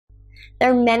There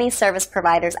are many service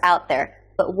providers out there,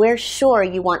 but we're sure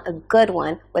you want a good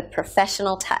one with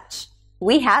professional touch.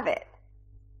 We have it.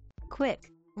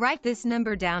 Quick, write this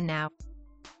number down now.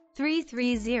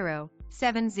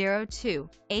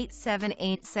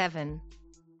 330-702-8787.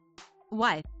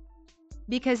 Why?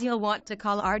 Because you'll want to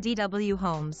call RDW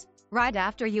Homes right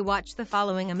after you watch the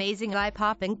following amazing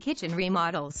eye-popping kitchen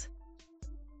remodels.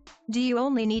 Do you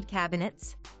only need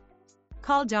cabinets?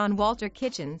 Call John Walter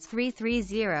Kitchens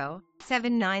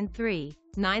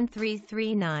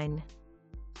 330-793-9339.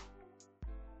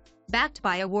 Backed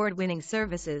by award-winning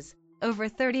services, over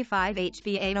 35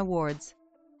 HBA awards.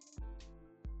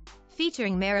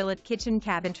 Featuring Merillat kitchen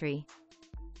cabinetry.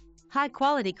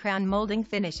 High-quality crown molding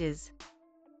finishes.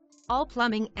 All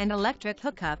plumbing and electric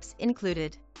hookups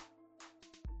included.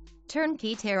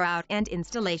 Turnkey tear-out and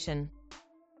installation.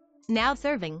 Now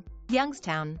serving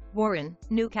Youngstown, Warren,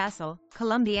 Newcastle,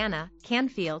 Columbiana,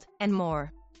 Canfield, and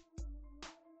more.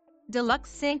 Deluxe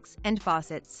sinks and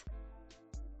faucets.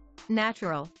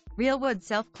 Natural, real wood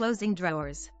self-closing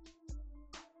drawers.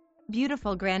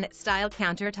 Beautiful granite-style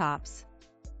countertops.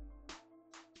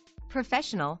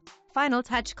 Professional, final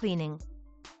touch cleaning.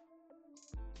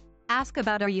 Ask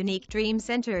about our unique Dream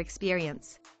Center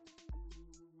experience.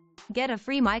 Get a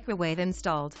free microwave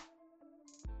installed.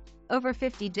 Over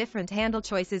 50 different handle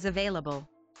choices available.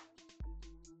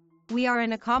 We are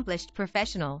an accomplished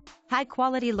professional,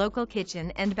 high-quality local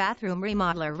kitchen and bathroom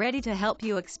remodeler ready to help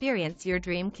you experience your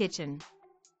dream kitchen.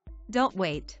 Don't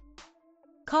wait.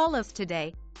 Call us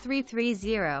today,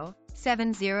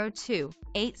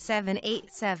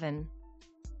 330-702-8787.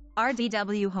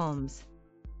 RDW Homes.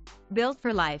 Built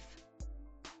for life.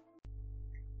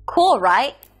 Cool,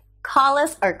 right? Call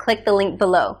us or click the link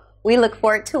below. We look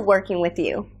forward to working with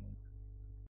you.